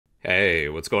Hey,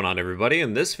 what's going on everybody?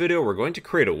 In this video, we're going to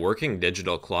create a working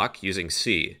digital clock using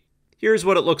C. Here's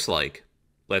what it looks like.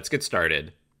 Let's get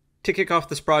started. To kick off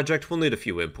this project, we'll need a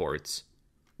few imports.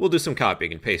 We'll do some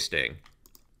copying and pasting.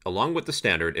 Along with the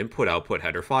standard input-output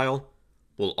header file,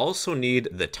 we'll also need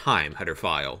the time header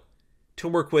file to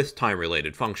work with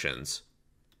time-related functions.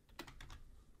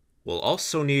 We'll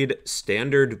also need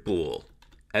standard bool,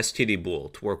 std bool,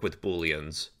 to work with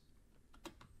booleans.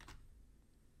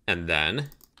 And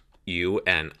then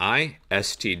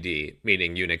UNISTD,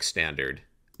 meaning Unix standard.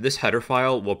 This header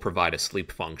file will provide a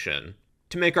sleep function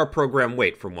to make our program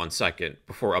wait for 1 second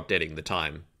before updating the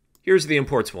time. Here's the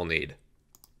imports we'll need.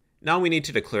 Now we need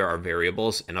to declare our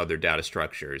variables and other data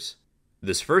structures.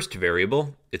 This first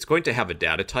variable, it's going to have a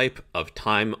data type of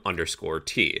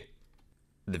time_t.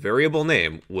 The variable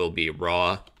name will be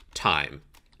raw time,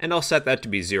 and I'll set that to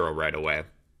be 0 right away.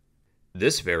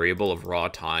 This variable of raw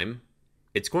time,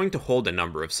 it's going to hold a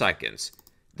number of seconds.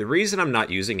 The reason I'm not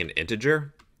using an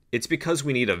integer, it's because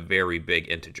we need a very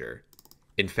big integer.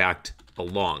 In fact, a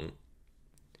long.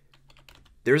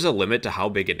 There's a limit to how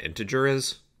big an integer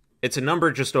is. It's a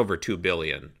number just over 2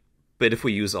 billion. But if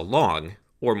we use a long,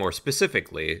 or more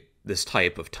specifically, this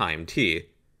type of time t,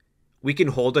 we can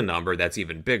hold a number that's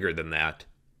even bigger than that.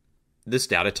 This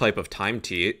data type of time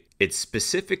t, it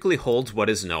specifically holds what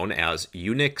is known as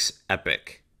Unix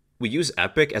epoch. We use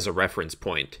epoch as a reference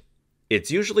point. It's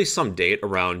usually some date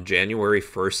around January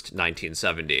 1st,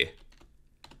 1970.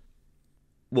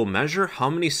 We'll measure how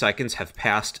many seconds have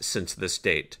passed since this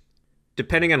date.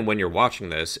 Depending on when you're watching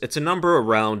this, it's a number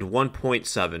around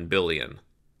 1.7 billion.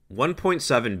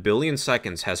 1.7 billion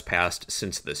seconds has passed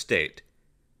since this date,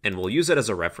 and we'll use it as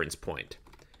a reference point.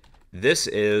 This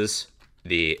is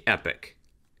the epoch.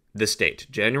 This date,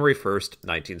 January 1st,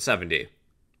 1970.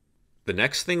 The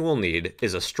next thing we'll need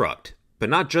is a struct, but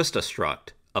not just a struct,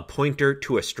 a pointer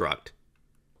to a struct.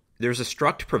 There's a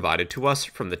struct provided to us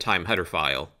from the time header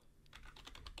file.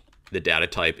 The data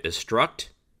type is struct,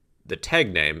 the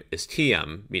tag name is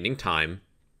tm, meaning time.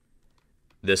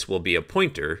 This will be a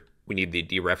pointer, we need the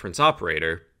dereference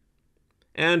operator,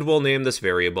 and we'll name this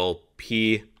variable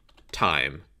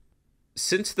pTime.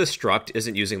 Since the struct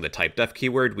isn't using the typedef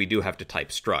keyword, we do have to type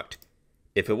struct.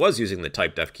 If it was using the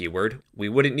typedef keyword, we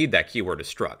wouldn't need that keyword as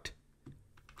struct.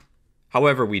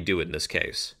 However, we do in this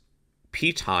case.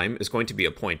 pTime is going to be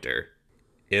a pointer.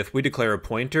 If we declare a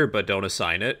pointer but don't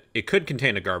assign it, it could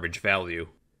contain a garbage value.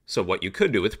 So what you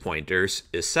could do with pointers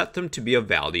is set them to be a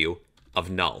value of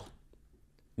null.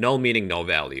 Null meaning no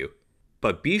value.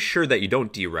 But be sure that you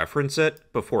don't dereference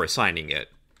it before assigning it.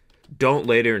 Don't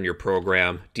later in your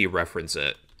program dereference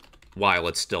it while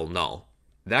it's still null.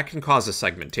 That can cause a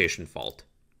segmentation fault.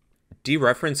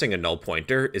 Dereferencing a null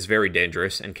pointer is very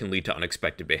dangerous and can lead to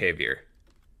unexpected behavior.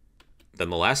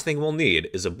 Then the last thing we'll need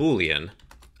is a boolean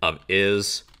of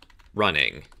is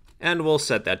running, and we'll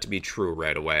set that to be true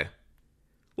right away.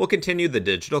 We'll continue the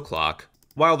digital clock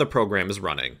while the program is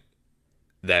running.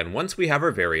 Then once we have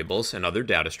our variables and other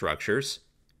data structures,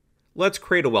 let's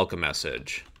create a welcome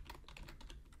message.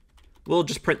 We'll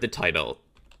just print the title,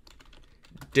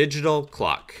 digital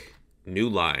clock, new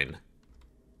line.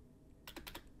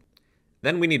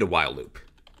 Then we need a while loop.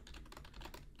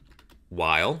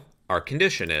 While our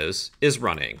condition is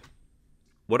running.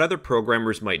 What other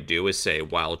programmers might do is say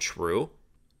while true,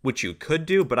 which you could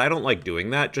do, but I don't like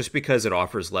doing that just because it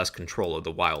offers less control of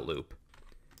the while loop.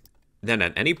 Then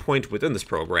at any point within this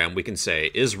program, we can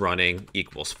say is running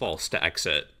equals false to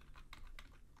exit.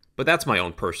 But that's my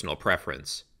own personal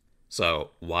preference.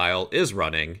 So while is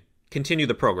running, continue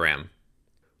the program.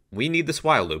 We need this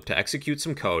while loop to execute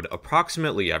some code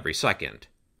approximately every second.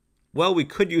 Well, we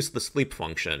could use the sleep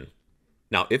function.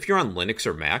 Now, if you're on Linux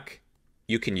or Mac,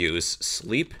 you can use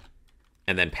sleep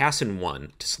and then pass in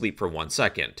 1 to sleep for 1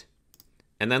 second.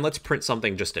 And then let's print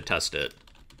something just to test it.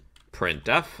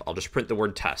 Printf, I'll just print the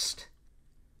word test.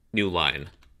 New line.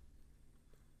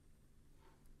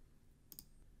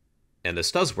 And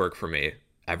this does work for me.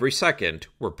 Every second,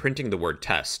 we're printing the word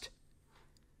test.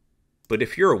 But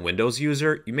if you're a Windows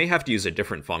user, you may have to use a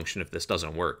different function if this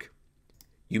doesn't work.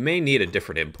 You may need a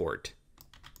different import.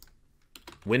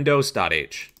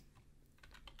 Windows.h.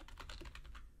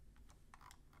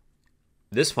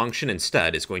 This function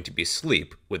instead is going to be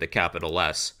sleep with a capital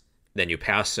S. Then you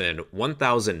pass in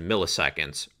 1000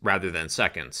 milliseconds rather than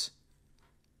seconds.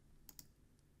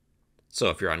 So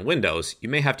if you're on Windows, you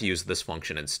may have to use this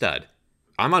function instead.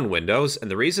 I'm on Windows, and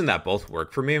the reason that both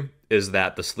work for me is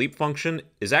that the sleep function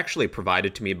is actually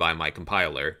provided to me by my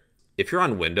compiler. If you're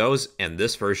on Windows and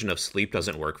this version of sleep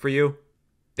doesn't work for you,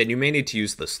 then you may need to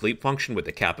use the sleep function with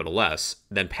a capital S,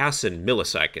 then pass in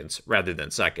milliseconds rather than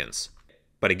seconds.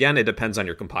 But again, it depends on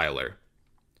your compiler.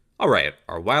 Alright,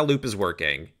 our while loop is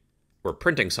working. We're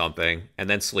printing something, and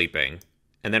then sleeping,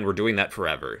 and then we're doing that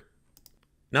forever.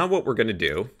 Now what we're going to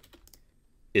do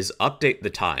is update the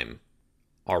time,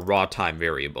 our raw time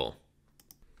variable.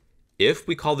 If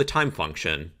we call the time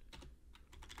function,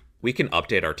 we can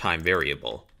update our time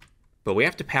variable, but we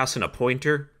have to pass in a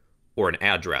pointer or an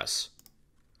address.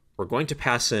 We're going to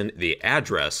pass in the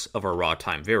address of our raw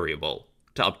time variable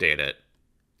to update it,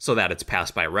 so that it's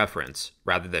passed by reference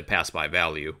rather than passed by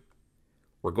value.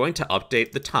 We're going to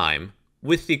update the time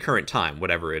with the current time,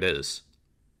 whatever it is.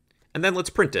 And then let's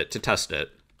print it to test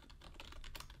it.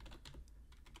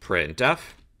 Printf.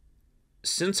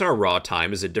 Since our raw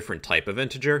time is a different type of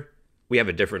integer, we have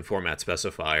a different format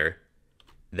specifier.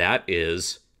 That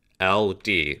is LD,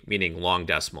 meaning long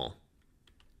decimal.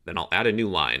 Then I'll add a new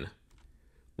line.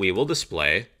 We will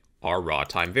display our raw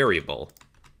time variable,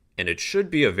 and it should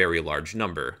be a very large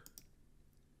number.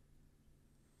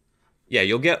 Yeah,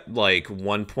 you'll get like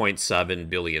 1.7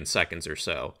 billion seconds or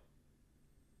so.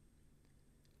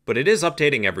 But it is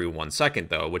updating every 1 second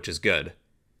though, which is good.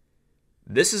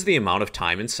 This is the amount of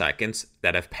time in seconds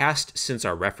that have passed since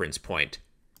our reference point,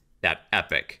 that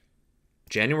epoch,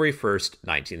 January 1st,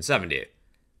 1970.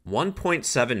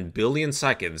 1.7 billion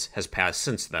seconds has passed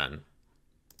since then.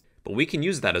 But we can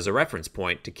use that as a reference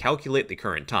point to calculate the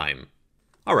current time.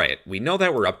 Alright, we know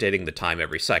that we're updating the time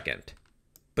every second.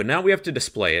 But now we have to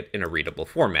display it in a readable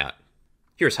format.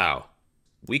 Here's how.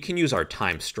 We can use our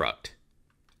time struct.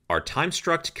 Our time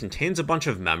struct contains a bunch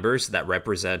of members that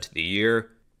represent the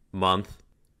year, month,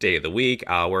 day of the week,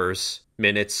 hours,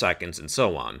 minutes, seconds, and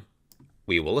so on.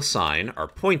 We will assign our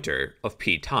pointer of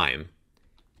ptime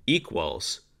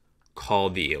equals, call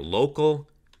the local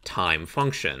time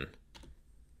function,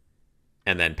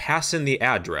 and then pass in the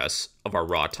address of our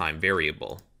raw time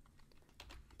variable.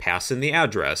 Pass in the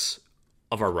address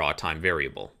of our raw time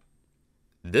variable.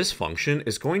 This function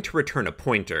is going to return a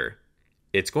pointer.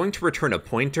 It's going to return a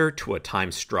pointer to a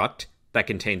time struct that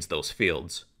contains those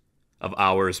fields of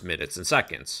hours, minutes, and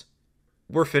seconds.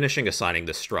 We're finishing assigning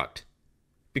this struct,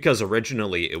 because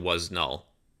originally it was null.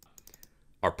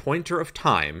 Our pointer of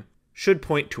time should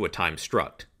point to a time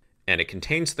struct, and it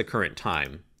contains the current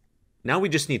time. Now we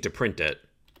just need to print it.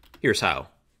 Here's how.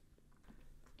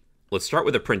 Let's start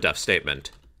with a printf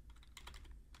statement.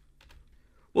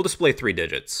 We'll display 3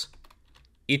 digits,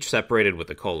 each separated with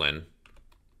a colon.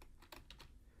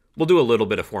 We'll do a little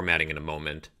bit of formatting in a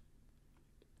moment.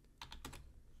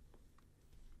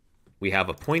 We have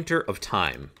a pointer of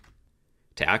time.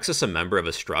 To access a member of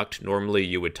a struct, normally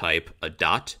you would type a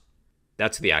dot,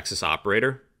 that's the access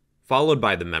operator, followed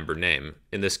by the member name.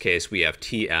 In this case, we have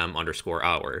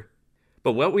tm_hour.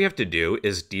 But what we have to do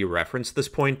is dereference this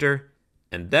pointer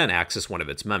and then access one of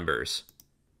its members.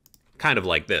 Kind of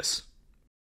like this.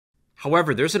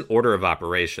 However, there's an order of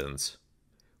operations.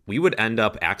 We would end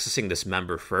up accessing this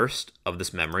member first of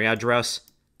this memory address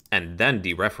and then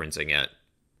dereferencing it.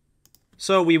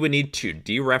 So we would need to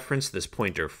dereference this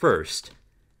pointer first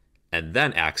and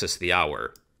then access the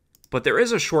hour. But there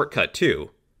is a shortcut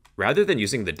too. Rather than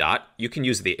using the dot, you can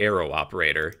use the arrow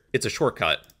operator. It's a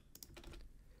shortcut.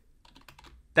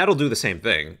 That'll do the same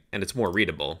thing, and it's more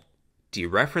readable.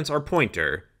 Dereference our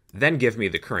pointer, then give me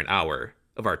the current hour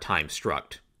of our time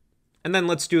struct. And then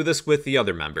let's do this with the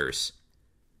other members.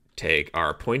 Take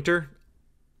our pointer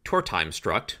to our time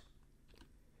struct,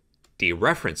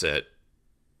 dereference it,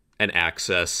 and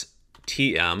access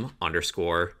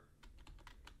tm_,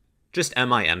 just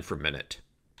min for minute.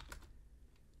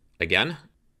 Again,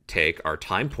 take our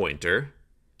time pointer,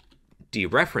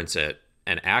 dereference it,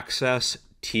 and access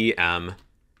tm_sec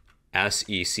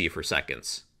for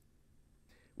seconds.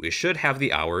 We should have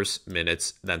the hours,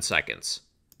 minutes, then seconds.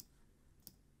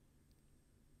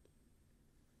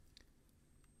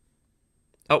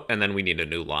 Oh, and then we need a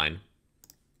new line.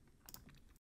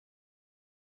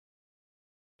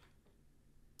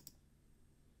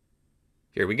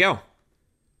 Here we go.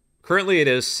 Currently it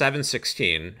is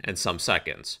 7:16 and some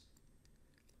seconds.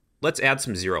 Let's add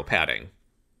some zero padding.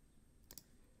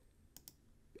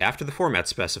 After the format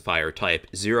specifier, type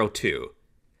 02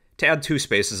 to add 2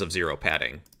 spaces of zero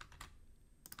padding.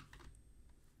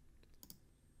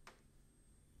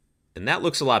 And that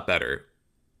looks a lot better.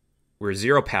 We're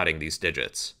zero padding these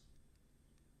digits.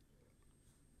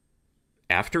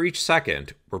 After each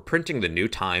second, we're printing the new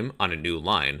time on a new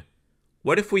line.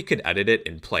 What if we could edit it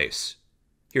in place?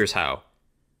 Here's how.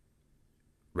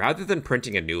 Rather than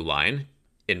printing a new line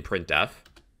in printf,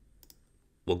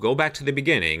 we'll go back to the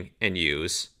beginning and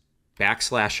use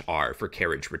 \r for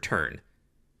carriage return.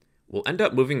 We'll end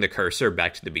up moving the cursor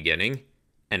back to the beginning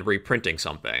and reprinting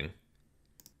something.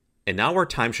 And now our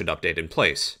time should update in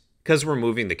place, because we're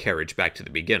moving the carriage back to the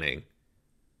beginning.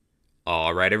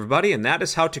 Alright everybody, and that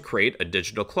is how to create a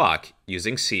digital clock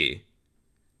using C.